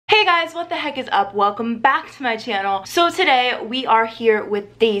Hey guys, what the heck is up? Welcome back to my channel. So today we are here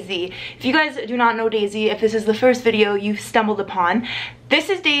with Daisy. If you guys do not know Daisy, if this is the first video you've stumbled upon, this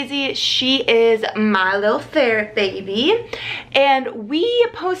is Daisy. She is my little ferret baby, and we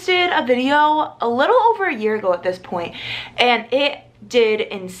posted a video a little over a year ago at this point, and it did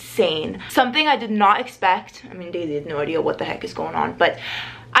insane. Something I did not expect. I mean, Daisy has no idea what the heck is going on, but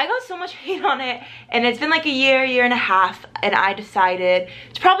I got so much hate on it, and it's been like a year and a half, and I decided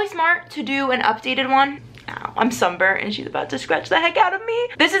it's probably smart to do an updated one. Ow, I'm sunburned and she's about to scratch the heck out of me.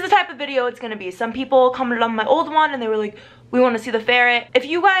 This is the type of video it's gonna be. Some people commented on my old one and they were like, we want to see the ferret. If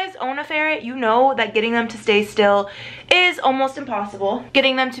you guys own a ferret, you know that getting them to stay still is almost impossible.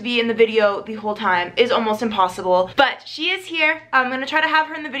 Getting them to be in the video the whole time is almost impossible. But she is here. I'm going to try to have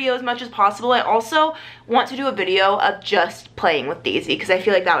her in the video as much as possible. I also want to do a video of just playing with Daisy because I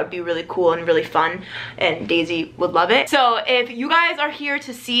feel like that would be really cool and really fun, and Daisy would love it. So if you guys are here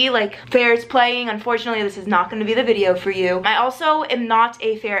to see like ferrets playing, unfortunately this is not going to be the video for you. I also am not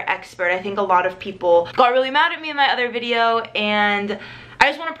a ferret expert. I think a lot of people got really mad at me in my other video, and I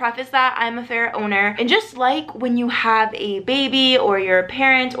just want to preface that I'm a ferret owner, and just like when you have a baby or you're a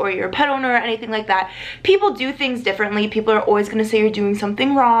parent or you're a pet owner or anything like that, people do things differently. People are always going to say you're doing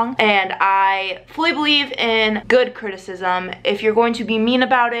something wrong, and I fully believe in good criticism. If you're going to be mean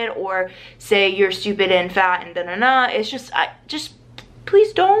about it or say you're stupid and fat and da-na-na, it's just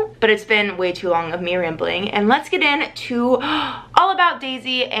please don't. But it's been way too long of me rambling, and let's get into all about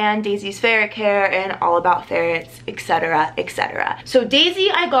Daisy and Daisy's ferret care and all about ferrets, etc, etc. So Daisy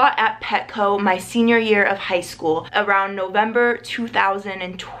I got at Petco my senior year of high school around November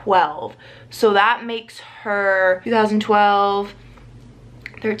 2012. So that makes her 2012,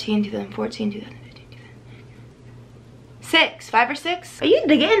 13, 2014, 2015, 2016, 5 or 6? Are you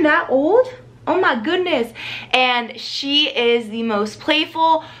getting that old? Oh my goodness. And she is the most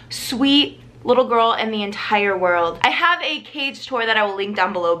playful, sweet little girl in the entire world. I have a cage tour that I will link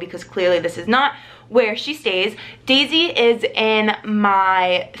down below because clearly this is not where she stays. Daisy is in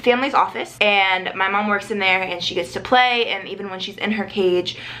my family's office, and my mom works in there, and she gets to play. And even when she's in her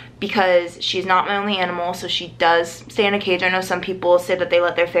cage, because she's not my only animal, so she does stay in a cage. I know some people say that they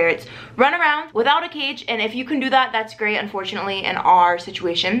let their ferrets run around without a cage, and if you can do that, that's great. Unfortunately, in our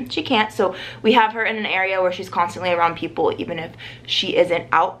situation, she can't, so we have her in an area where she's constantly around people, even if she isn't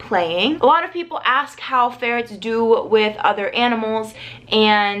out playing. A lot of people ask how ferrets do with other animals,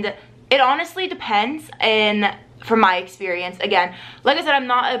 and it honestly depends. And from my experience, again, like I said, I'm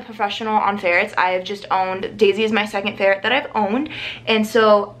not a professional on ferrets. I have just owned, Daisy is my second ferret that I've owned, and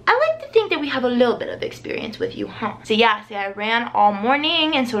so I like to think that we have a little bit of experience with you, huh? So yeah, see, I ran all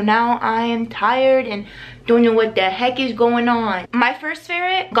morning, and so now I am tired and don't know what the heck is going on. My first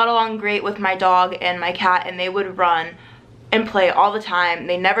ferret got along great with my dog and my cat, and they would run and play all the time.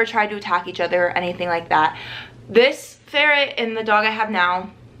 They never tried to attack each other or anything like that. This ferret and the dog I have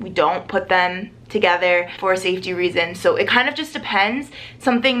now, we don't put them together for a safety reason, so it kind of just depends.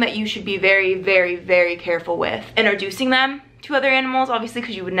 Something that you should be very careful with introducing them to other animals, obviously,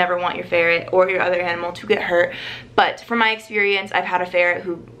 because you would never want your ferret or your other animal to get hurt. But from my experience, I've had a ferret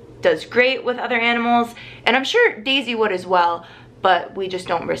who does great with other animals, and I'm sure Daisy would as well, but we just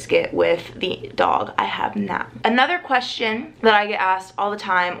don't risk it with the dog I have now. Another question that I get asked all the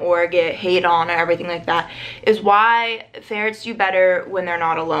time or get hate on or everything like that is why ferrets do better when they're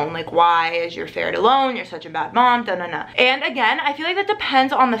not alone. Like, why is your ferret alone? You're such a bad mom, da-na-na. And again, I feel like that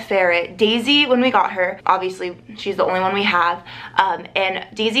depends on the ferret. Daisy, when we got her, obviously she's the only one we have, and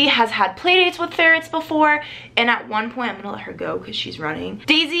Daisy has had play dates with ferrets before, and at one point, I'm gonna let her go because she's running.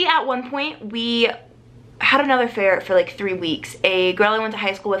 Daisy, at one point, we had another ferret for like 3 weeks. A girl I went to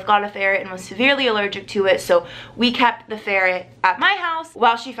high school with got a ferret and was severely allergic to it, so we kept the ferret at my house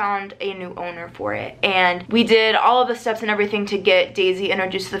while she found a new owner for it. And we did all of the steps and everything to get Daisy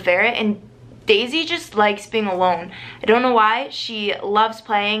introduced to the ferret, and Daisy just likes being alone. I don't know why. She loves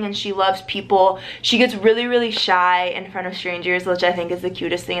playing and she loves people. She gets really shy in front of strangers, which I think is the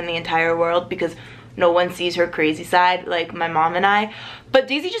cutest thing in the entire world because no one sees her crazy side like my mom and I. But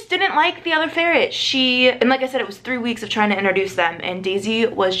Daisy just didn't like the other ferret. And like I said, it was 3 weeks of trying to introduce them, and Daisy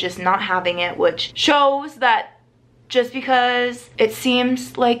was just not having it, which shows that just because it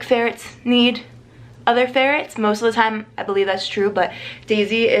seems like ferrets need other ferrets, most of the time I believe that's true, but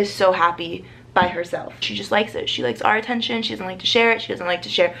Daisy is so happy by herself. She just likes it. She likes our attention. She doesn't like to share it. She doesn't like to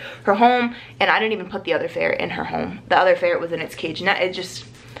share her home, and I didn't even put the other ferret in her home. The other ferret was in its cage. Now it just,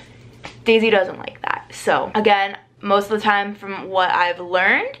 Daisy doesn't like that. So again, most of the time from what I've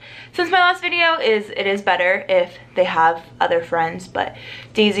learned since my last video is it is better if they have other friends, but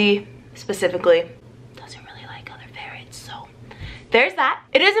Daisy specifically doesn't really like other ferrets, so there's that.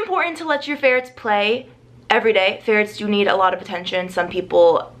 It is important to let your ferrets play every day. Ferrets do need a lot of attention. Some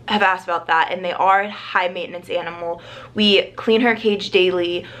people have asked about that, and they are a high maintenance animal. We clean her cage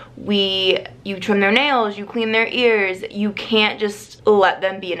daily. You trim their nails, you clean their ears. You can't just let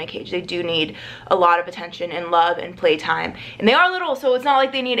them be in a cage. They do need a lot of attention and love and playtime. And they are little, so it's not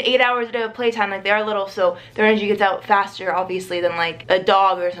like they need 8 hours a day of playtime. Like, they are little, so their energy gets out faster, obviously, than like a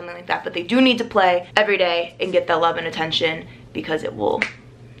dog or something like that. But they do need to play every day and get that love and attention, because it will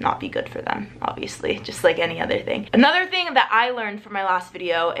not be good for them, obviously, just like any other thing. Another thing that I learned from my last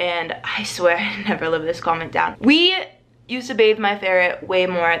video, and I swear I never live this comment down, we used to bathe my ferret way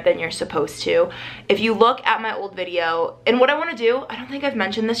more than you're supposed to. If you look at my old video, and what I want to do, I don't think I've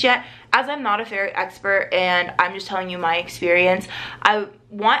mentioned this yet, as I'm not a ferret expert and I'm just telling you my experience, I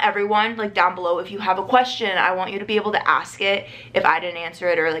want everyone, like, down below, if you have a question, I want you to be able to ask it if I didn't answer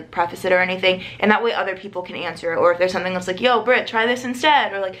it, or like preface it or anything, and that way other people can answer it. Or if there's something that's like, yo Britt, try this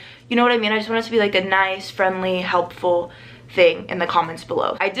instead, or like, you know what I mean. I just want it to be like a nice, friendly, helpful thing in the comments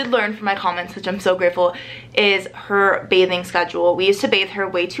below. I did learn from my comments, which I'm so grateful, is her bathing schedule. We used to bathe her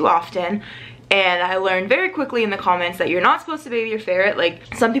way too often, and I learned very quickly in the comments that you're not supposed to bathe your ferret.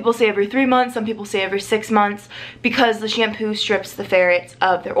 Like, some people say every 3 months, some people say every 6 months, because the shampoo strips the ferrets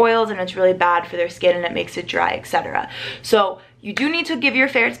of their oils and it's really bad for their skin and it makes it dry, etc. So you do need to give your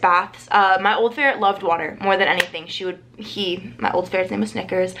ferrets baths. My old ferret loved water more than anything. My old ferret's name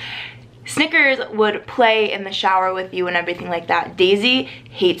was Snickers would play in the shower with you and everything like that. Daisy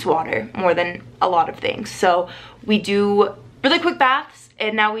hates water more than a lot of things. So we do really quick baths,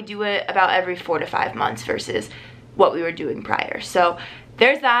 and now we do it about every 4 to 5 months versus what we were doing prior. So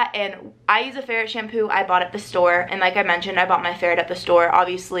there's that. And I use a ferret shampoo I bought at the store, and like I mentioned, I bought my ferret at the store.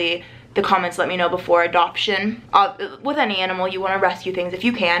 Obviously, the comments let me know before adoption. With any animal, you want to rescue things if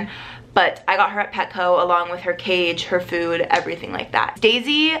you can, but I got her at Petco along with her cage, her food, everything like that.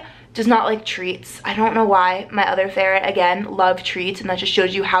 Daisy does not like treats. I don't know why. My other ferret, again, love treats, and that just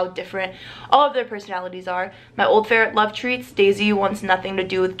shows you how different all of their personalities are. My old ferret loved treats. Daisy wants nothing to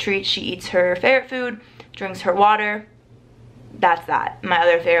do with treats. She eats her ferret food, drinks her water. That's that. My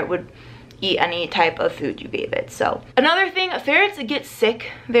other ferret would eat any type of food you gave it. So another thing, ferrets get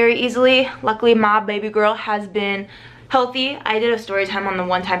sick very easily. Luckily, my baby girl has been healthy. I did a story time on the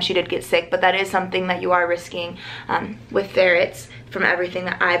one time she did get sick, but that is something that you are risking with ferrets from everything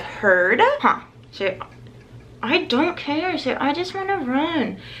that I've heard. So I don't care, so I just want to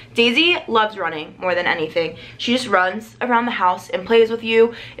run. Daisy loves running more than anything. She just runs around the house and plays with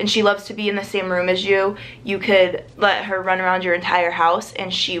you, and she loves to be in the same room as you. You could let her run around your entire house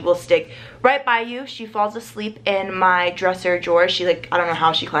and she will stick right by you. She falls asleep in my dresser drawer. She, like, I don't know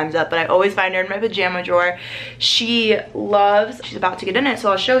how she climbs up, but I always find her in my pajama drawer. She's about to get in it,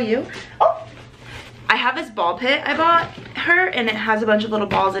 so I'll show you. Oh, I have this ball pit I bought her, and it has a bunch of little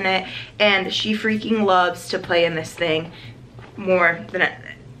balls in it, and she freaking loves to play in this thing more than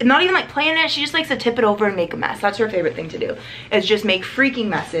not even like playing it. She just likes to tip it over and make a mess. That's her favorite thing to do, is just make freaking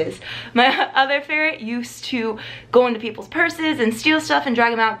messes. My other ferret used to go into people's purses and steal stuff and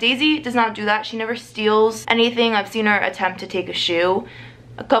drag them out. Daisy does not do that. She never steals anything. I've seen her attempt to take a shoe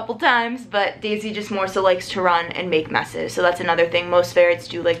a couple times, but Daisy just more so likes to run and make messes. So that's another thing. Most ferrets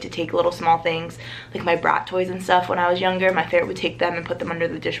do like to take little small things, like my brat toys and stuff. When I was younger, my ferret would take them and put them under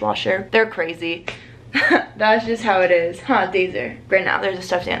the dishwasher. They're crazy. That's just how it is. Daisy. Right now, there's a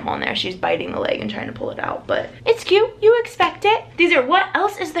stuffed animal in there. She's biting the leg and trying to pull it out, but it's cute. You expect it. Daisy, what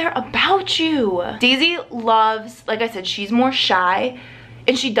else is there about you? Daisy loves, like I said, she's more shy,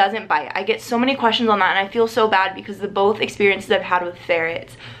 and she doesn't bite. I get so many questions on that, and I feel so bad because the both experiences I've had with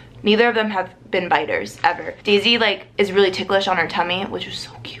ferrets, neither of them have been biters ever. Daisy, like, is really ticklish on her tummy, which is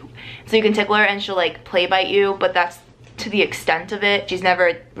so cute. So you can tickle her and she'll, like, play bite you, but that's to the extent of it. She's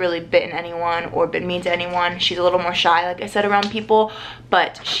never really bitten anyone or been mean to anyone. She's a little more shy, like I said, around people,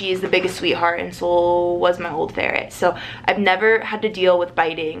 but she's the biggest sweetheart, and so was my old ferret. So I've never had to deal with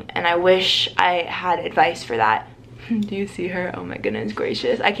biting, and I wish I had advice for that. Do you see her? Oh my goodness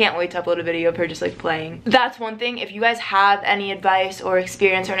gracious. I can't wait to upload a video of her just like playing. That's one thing. If you guys have any advice or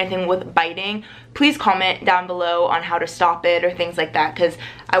experience or anything with biting, please comment down below on how to stop it or things like that, because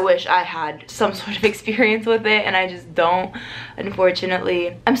I wish I had some sort of experience with it, and I just don't,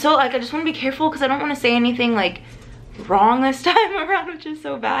 unfortunately. I just want to be careful because I don't want to say anything like wrong this time around, which is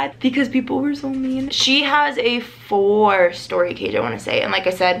so bad because people were so mean. She has a 4-story cage, I want to say, and like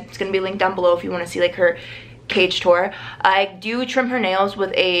I said, it's going to be linked down below if you want to see like her cage tour. I do trim her nails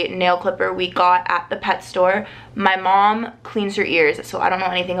with a nail clipper we got at the pet store. My mom cleans her ears, so I don't know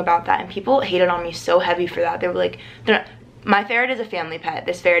anything about that, and people hated on me so heavy for that. They were like, My ferret is a family pet.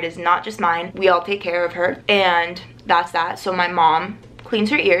 This ferret is not just mine. We all take care of her, and that's that. So my mom cleans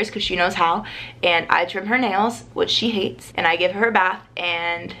her ears because she knows how, and I trim her nails, which she hates, and I give her a bath,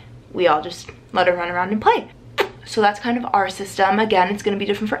 and we all just let her run around and play. So that's kind of our system. Again, it's going to be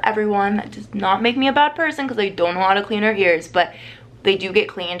different for everyone. That does not make me a bad person because I don't know how to clean her ears, but they do get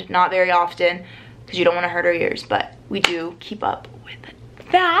cleaned, not very often because you don't want to hurt her ears, but we do keep up with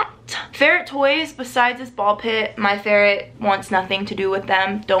that. Ferret toys, besides this ball pit, my ferret wants nothing to do with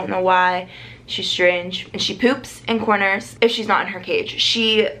them. Don't know why. She's strange, and she poops in corners if she's not in her cage.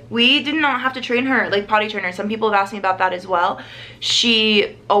 We did not have to train her, like potty train her. Some people have asked me about that as well.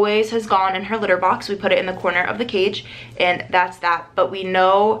 She always has gone in her litter box. We put it in the corner of the cage, and that's that. But we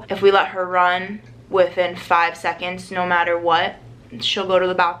know if we let her run within 5 seconds, no matter what, she'll go to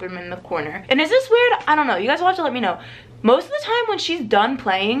the bathroom in the corner. And is this weird? I don't know. You guys will have to let me know. Most of the time when she's done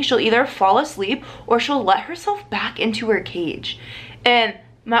playing, she'll either fall asleep or she'll let herself back into her cage. And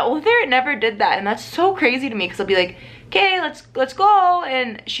my old ferret never did that, and that's so crazy to me because I'll be like, okay, let's go,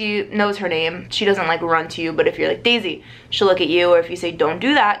 and she knows her name. She doesn't like run to you, but if you're like, Daisy, she'll look at you, or if you say don't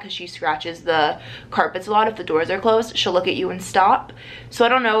do that because she scratches the carpets a lot if the doors are closed, she'll look at you and stop. So I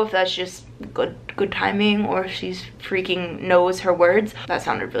don't know if that's just good timing or if she's freaking knows her words. That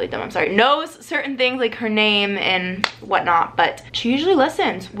sounded really dumb, I'm sorry. Knows certain things like her name and whatnot, but she usually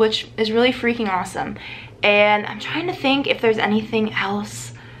listens, which is really freaking awesome. And I'm trying to think if there's anything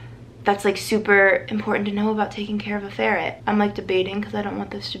else that's like super important to know about taking care of a ferret. I'm like debating because I don't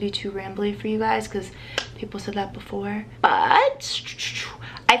want this to be too rambly for you guys because people said that before. But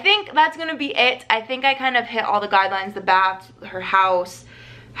I think that's gonna be it. I think I kind of hit all the guidelines, the bath, her house,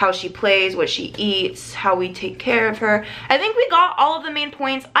 how she plays, what she eats, how we take care of her. I think we got all of the main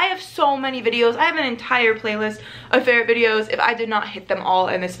points. I have so many videos. I have an entire playlist of ferret videos. If I did not hit them all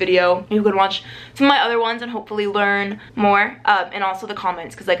in this video, you could watch some of my other ones and hopefully learn more. And also the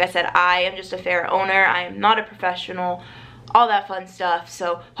comments, because like I said, I am just a ferret owner. I am not a professional, all that fun stuff.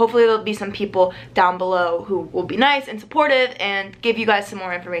 So hopefully there'll be some people down below who will be nice and supportive and give you guys some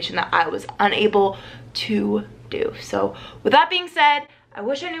more information that I was unable to do. So with that being said, I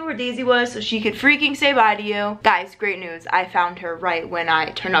wish I knew where Daisy was so she could freaking say bye to you. Guys, great news. I found her right when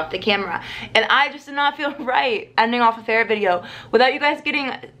I turned off the camera. And I just did not feel right ending off a ferret video without you guys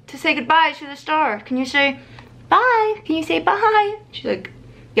getting to say goodbye to the star. Can you say bye? Can you say bye? She's like,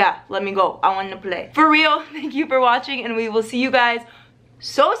 yeah, let me go. I want to play. For real, thank you for watching, and we will see you guys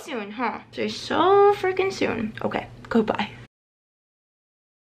so soon, huh? Say so freaking soon. Okay, goodbye.